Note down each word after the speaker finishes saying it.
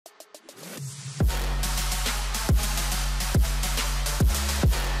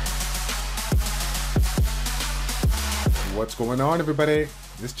What's going on, everybody?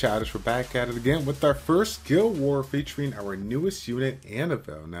 This Childish. We're back at it again with our first Guild War featuring our newest unit,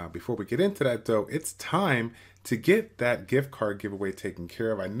 Anavel. Now, before we get into that though, it's time to get that gift card giveaway taken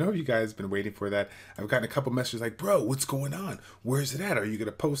care of. I know you guys have been waiting for that. I've gotten a couple messages like, bro, what's going on? Where's it at? Are you going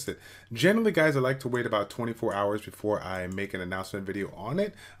to post it? Generally, guys, I like to wait about 24 hours before I make an announcement video on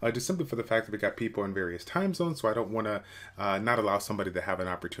it, just simply for the fact that we got people in various time zones, so I don't want to not allow somebody to have an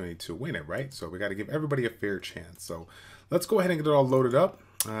opportunity to win it, right? So we got to give everybody a fair chance. So let's go ahead and get it all loaded up.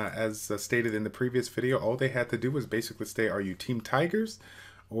 As stated in the previous video, all they had to do was basically say, are you Team Tigers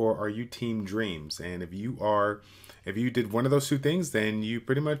or are you Team Dreams? And if you did one of those two things, then you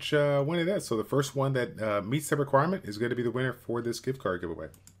pretty much win it. So the first one that meets the requirement is going to be the winner for this gift card giveaway.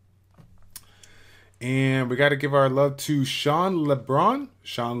 And we got to give our love to Sean LeBron.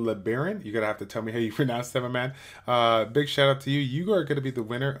 You're going to have to tell me how you pronounce that, my man. Big shout out to you. You are going to be the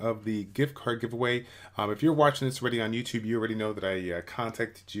winner of the gift card giveaway. If you're watching this already on YouTube, you already know that I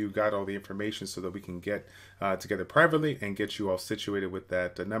contacted you, got all the information so that we can get together privately and get you all situated with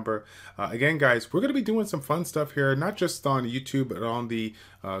that number. Again, guys, we're going to be doing some fun stuff here, not just on YouTube, but on the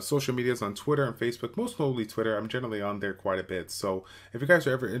social medias on Twitter and Facebook, most notably Twitter. I'm generally on there quite a bit. So if you guys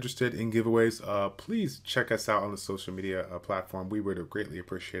are ever interested in giveaways, please check us out on the social media platform. We would greatly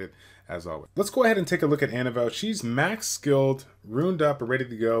appreciate it, as always. Let's go ahead and take a look at Anavel. She's max skilled, runed up, and ready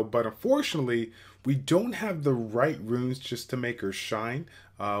to go, but unfortunately, we don't have the right runes just to make her shine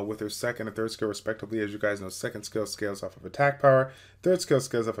with her second and third skill respectively. As you guys know, second skill scales off of attack power, third skill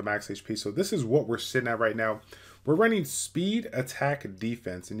scales off of max HP. So this is what we're sitting at right now. We're running speed, attack,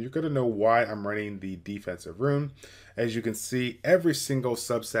 defense, and you're going to know why I'm running the defensive rune. As you can see, every single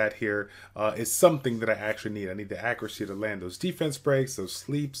substat here is something that I actually need. I need the accuracy to land those defense breaks, those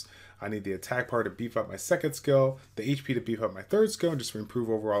sleeps. I need the attack power to beef up my second skill, the HP to beef up my third skill, and just to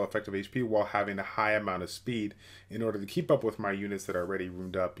improve overall effective HP while having a high amount of speed in order to keep up with my units that are already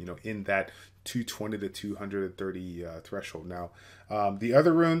runed up, you know, in that 220 to 230 threshold. Now, the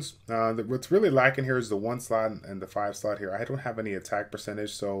other runes, what's really lacking here is the 1 slot and the 5 slot here. I don't have any attack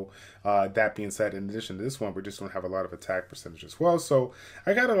percentage, so that being said, in addition to this one, we just don't have a lot of attack percentage as well. So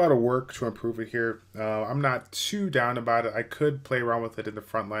I got a lot of work to improve it here. I'm not too down about it. I could play around with it in the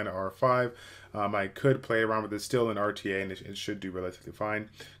front line of R5. I could play around with it still in RTA, and it should do relatively fine.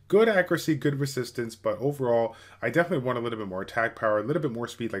 Good accuracy, good resistance, but overall, I definitely want a little bit more attack power, a little bit more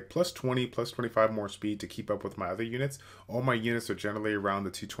speed, like plus 20, plus 25 more speed to keep up with my other units. All my units are generally around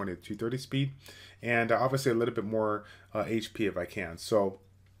the 220 to 230 speed, and obviously a little bit more HP if I can. So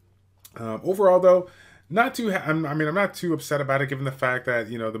overall, though, I'm not too upset about it, given the fact that,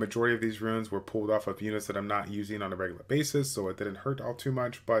 you know, the majority of these runes were pulled off of units that I'm not using on a regular basis, so it didn't hurt all too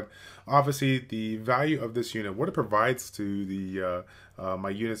much. But obviously, the value of this unit, what it provides to the my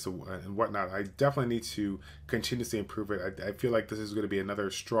units and whatnot, I definitely need to continuously improve it. I feel like this is going to be another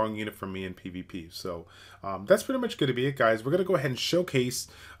strong unit for me in PvP. So that's pretty much going to be it, guys. We're going to go ahead and showcase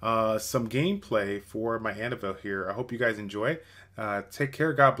some gameplay for my Anavel here. I hope you guys enjoy. Take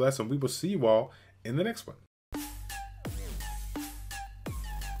care, God bless, and we will see you all in the next one.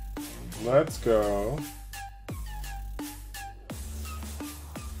 Let's go.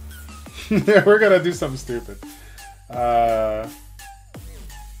 We're gonna do something stupid.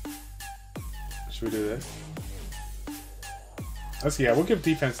 Should we do this? Let's see. Yeah, we'll give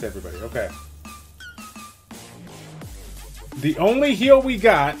defense to everybody. Okay. The only heal we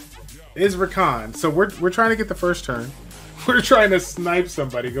got is Rakan, so we're trying to get the first turn. We're trying to snipe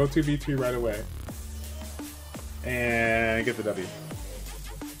somebody. Go 2v3 right away. And get the W.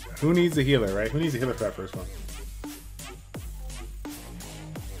 Who needs a healer, right? Who needs a healer for that first one?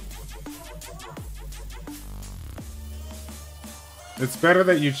 It's better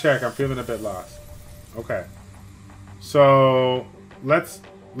that you check. I'm feeling a bit lost. Okay. So let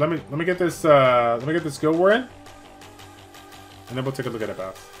me get this Guild War in, and then we'll take a look at it,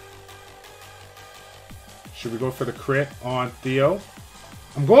 boss. Should we go for the crit on Theo?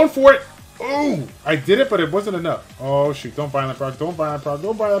 I'm going for it! Oh! I did it, but it wasn't enough. Oh, shoot. Don't violent proc. Don't violent proc.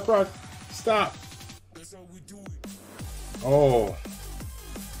 Don't violent proc. Stop. Oh.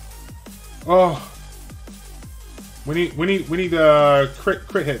 Oh. We need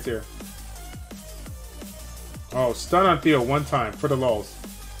crit hits here. Oh, stun on Theo one time for the lulz.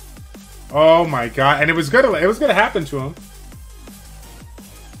 Oh my god. And it was gonna happen to him.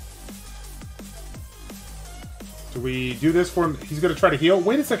 Do we do this for him? He's going to try to heal?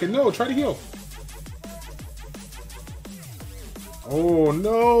 Wait a second. No, try to heal. Oh,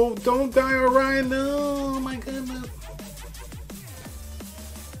 no. Don't die, Orion. No. Oh, my goodness.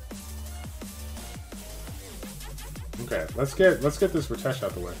 Okay, let's get this Ratesh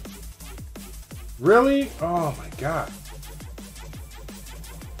out the way. Really? Oh, my God.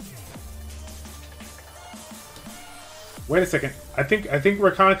 Wait a second. I think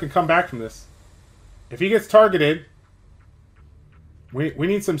Rakan can come back from this. If he gets targeted, we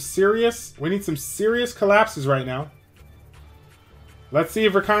need some serious collapses right now. Let's see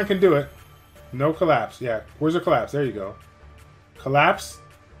if Rakan can do it. No collapse. Yeah. Where's the collapse? There you go. Collapse.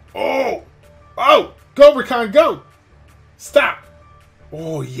 Oh! Oh! Go, Rakan, go! Stop!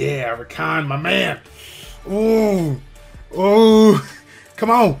 Oh, yeah, Rakan, my man. Oh! Oh! Come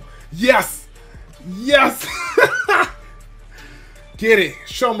on! Yes! Yes! Get it.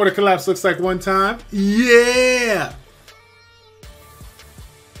 Show them what a collapse looks like one time. Yeah!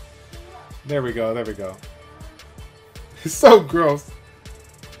 There we go. There we go. It's so gross.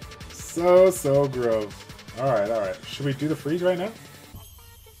 So gross. Alright, alright. Should we do the freeze right now?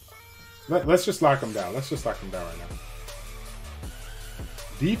 Let's just lock him down. Let's just lock him down right now.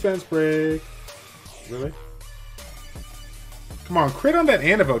 Defense break. Really? Come on, crit on that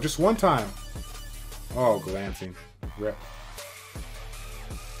Anavel just one time. Oh, glancing. Rip.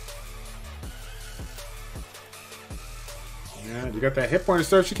 Yeah, you got that hit point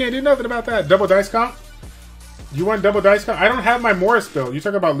surf. She can't do nothing about that. Double dice comp? You want double dice comp? I don't have my Morris build. You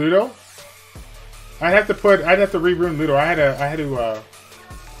talking about Ludo? I'd have to re-rune Ludo. I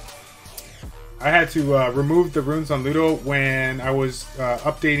had to remove the runes on Ludo when I was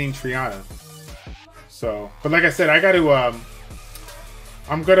updating Triana. So, but like I said, I got to.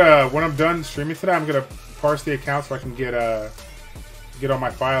 I'm gonna, when I'm done streaming today, I'm gonna parse the account so I can get all my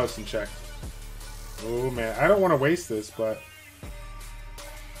files in check. Oh man, I don't want to waste this, but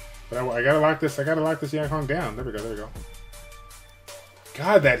I gotta lock this. I gotta lock this Yang Hong down. There we go. There we go.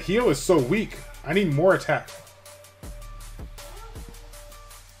 God, that heal is so weak. I need more attack.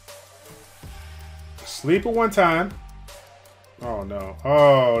 Sleep it one time. Oh no.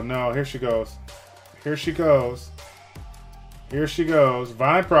 Oh no. Here she goes. Here she goes. Here she goes.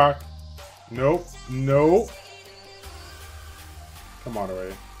 Vine proc. Nope. Nope. Come on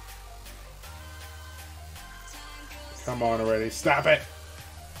already. Come on already. Stop it.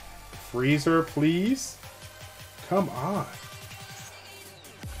 Freeze her, please. Come on.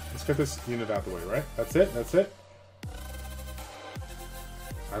 Let's get this unit out the way, right? That's it. That's it.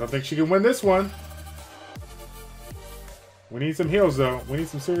 I don't think she can win this one. We need some heals, though. We need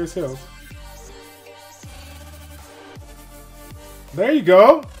some serious heals. There you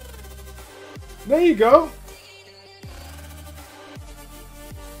go. There you go.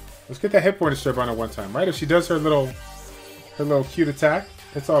 Let's get that hit point disturb on her one time, right? If she does her little cute attack,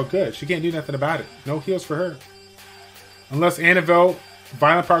 it's all good. She can't do nothing about it. No heals for her. Unless Anavel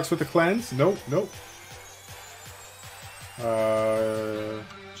violent procs with the cleanse. Nope, nope. Do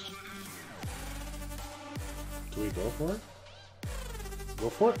we go for it? Go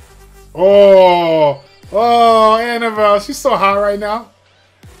for it? Oh! Oh, Anavel. She's so hot right now.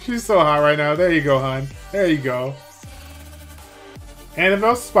 She's so hot right now. There you go, hon. There you go.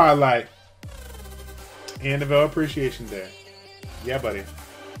 Anavel Spotlight. Anavel Appreciation Day. Yeah, buddy.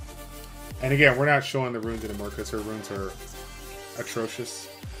 And again, we're not showing the runes anymore because her runes are atrocious.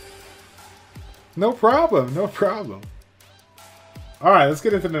 No problem. No problem. Alright, let's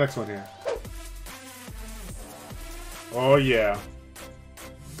get into the next one here. Oh, yeah.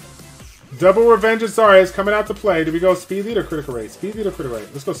 Double Revenge and Sorry is coming out to play. Do we go speed lead or critical rate? Speed lead or critical rate?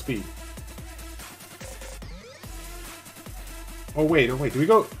 Let's go speed. Oh, wait. Oh, wait. Do we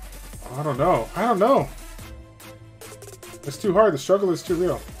go... I don't know. I don't know. It's too hard. The struggle is too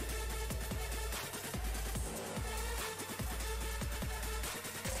real.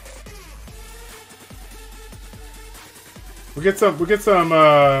 We get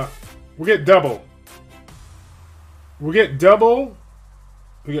double. We get double.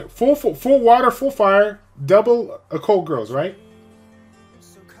 We get full water, full fire, double Occult girls, right?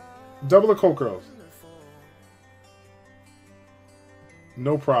 Double Occult girls.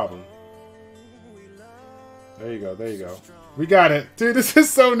 No problem. There you go, there you go. We got it. Dude, this is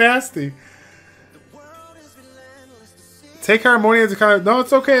so nasty. Take harmonium to kind of... No,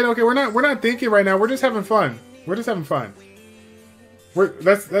 it's okay, okay. We're not thinking right now. We're just having fun. We're just having fun.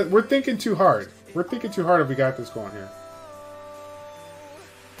 We're thinking too hard. We're thinking too hard if we got this going here.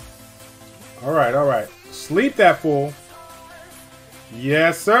 Alright, alright. Sleep that fool.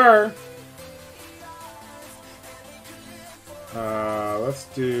 Yes, sir. Let's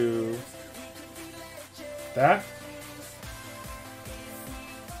do that.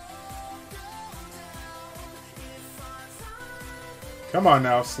 Come on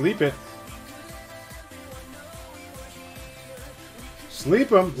now, sleep it. Sleep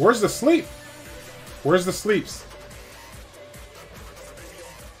him. Where's the sleep? Where's the sleeps?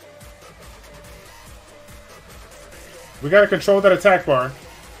 We gotta control that attack bar.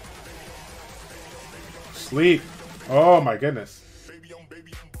 Sleep. Oh my goodness.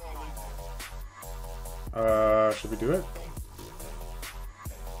 Should we do it?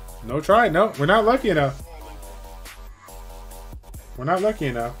 No try. No, we're not lucky enough. We're not lucky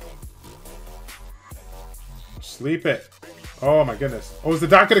enough. Sleep it. Oh my goodness. Oh, is the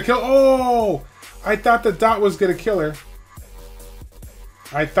dot gonna kill? Oh! I thought the dot was gonna kill her.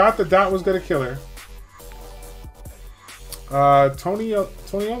 I thought the dot was gonna kill her.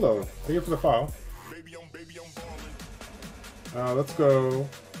 Toniolo. Thank you for the file. Let's go.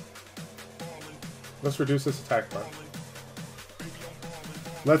 Let's reduce this attack bar.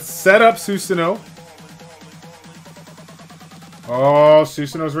 Let's set up Susanoo. Oh,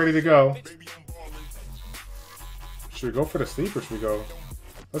 Susanoo's ready to go. Should we go for the sleep or should we go?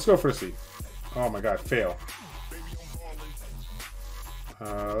 Let's go for the sleep. Oh my god, fail.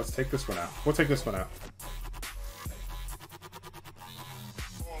 Let's take this one out. We'll take this one out.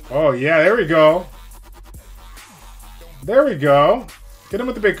 Oh yeah, there we go. There we go. Get him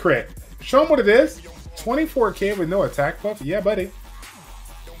with the big crit. Show him what it is. 24k with no attack buff. Yeah, buddy.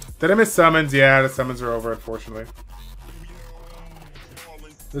 Did I miss summons? Yeah, the summons are over, unfortunately.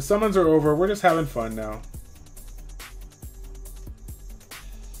 The summons are over. We're just having fun now.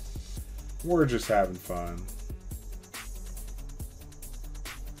 We're just having fun.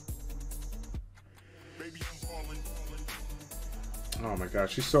 Oh my god,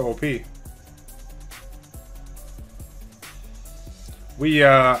 she's so OP. We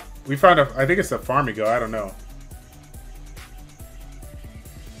found a, I think it's a Farmigo, I don't know.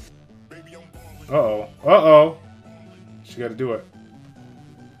 Uh-oh. Uh-oh. She gotta do it.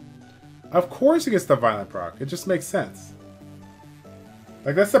 Of course he gets the violent proc. It just makes sense.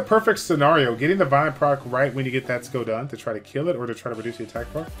 Like, that's the perfect scenario. Getting the violent proc right when you get that skill done to try to kill it or to try to reduce the attack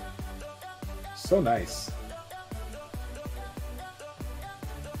proc. So nice.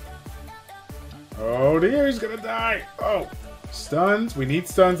 Oh dear, he's gonna die. Oh, stuns. We need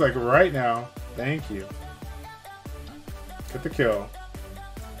stuns like right now. Thank you. Get the kill.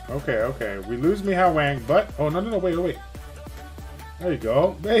 Okay, okay. We lose Mihao Wang, but oh no, wait. There you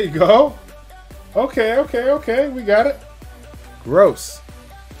go. There you go. Okay, okay. We got it. Gross.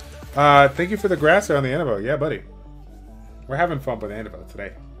 Thank you for the grass on the Anavel. Yeah, buddy. We're having fun with Anavel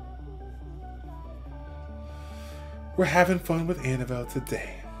today. We're having fun with Anavel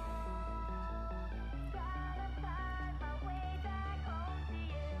today.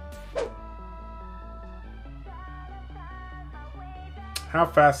 How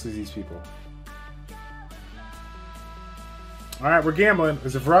fast is these people? Alright, we're gambling.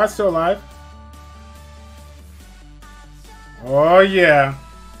 Is the Virad still alive? Oh, yeah.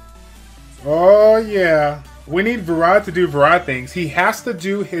 Oh, yeah. We need Virad to do Virad things. He has to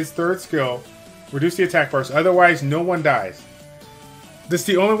do his third skill. Reduce the attack burst. Otherwise, no one dies. This is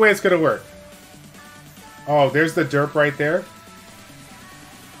the only way it's going to work. Oh, there's the derp right there.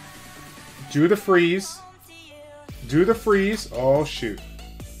 Do the freeze. Do the freeze. Oh, shoot.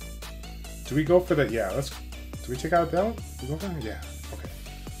 Do we go for the... Yeah, let's... Do we take out that one? We go for it? Yeah. Okay.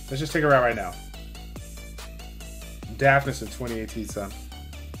 Let's just take her out right now. Daphnis in 2018, son.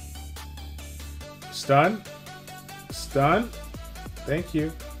 Stun. Stun. Thank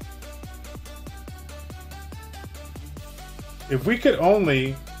you. If we could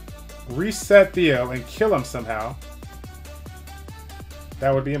only reset Theo and kill him somehow,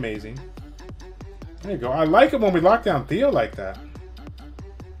 that would be amazing. There you go. I like it when we lock down Theo like that.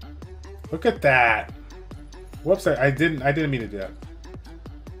 Look at that. Whoops, I didn't mean to do that.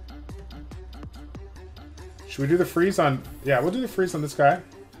 Should we do the freeze on... Yeah, we'll do the freeze on this guy.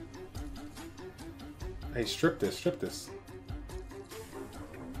 Hey, strip this, strip this.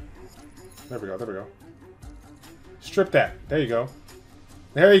 There we go, there we go. Strip that. There you go.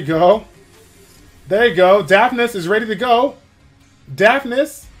 There you go. There you go. Daphnis is ready to go.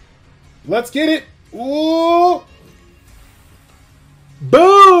 Daphnis. Let's get it. Ooh.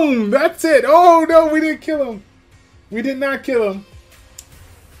 Boom. That's it. Oh, no, we didn't kill him. We did not kill him.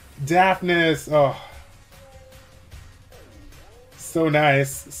 Daphnis. Oh. So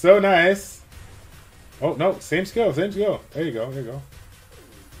nice. So nice. Oh, no. Same skill. Same skill. There you go. There you go.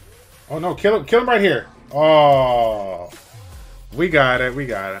 Oh, no. Kill him. Kill him right here. Oh. We got it. We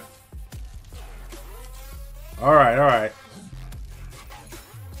got it. All right. All right.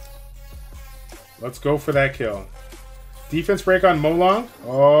 Let's go for that kill. Defense break on Molong.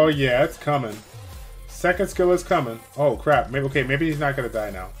 Oh, yeah. It's coming. Second skill is coming. Oh, crap. Maybe, okay, maybe he's not going to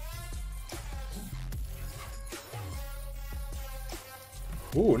die now.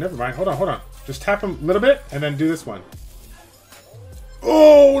 Ooh, never mind. Hold on, hold on. Just tap him a little bit and then do this one.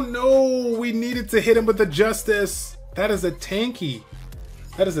 Oh, no. We needed to hit him with the Justice. That is a tanky.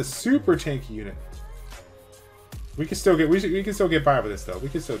 That is a super tanky unit. We can still get we can still get by with this though. We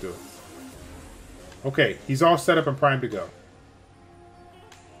can still do it. Okay, he's all set up and primed to go.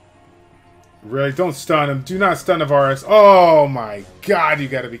 Really, don't stun him. Do not stun Navaris. Oh my god, you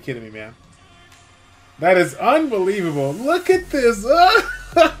gotta be kidding me, man. That is unbelievable. Look at this.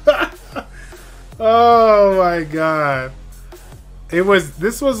 Oh my god.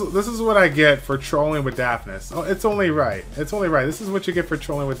 This is what I get for trolling with Daphnis. Oh, it's only right. It's only right. This is what you get for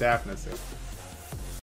trolling with Daphnis.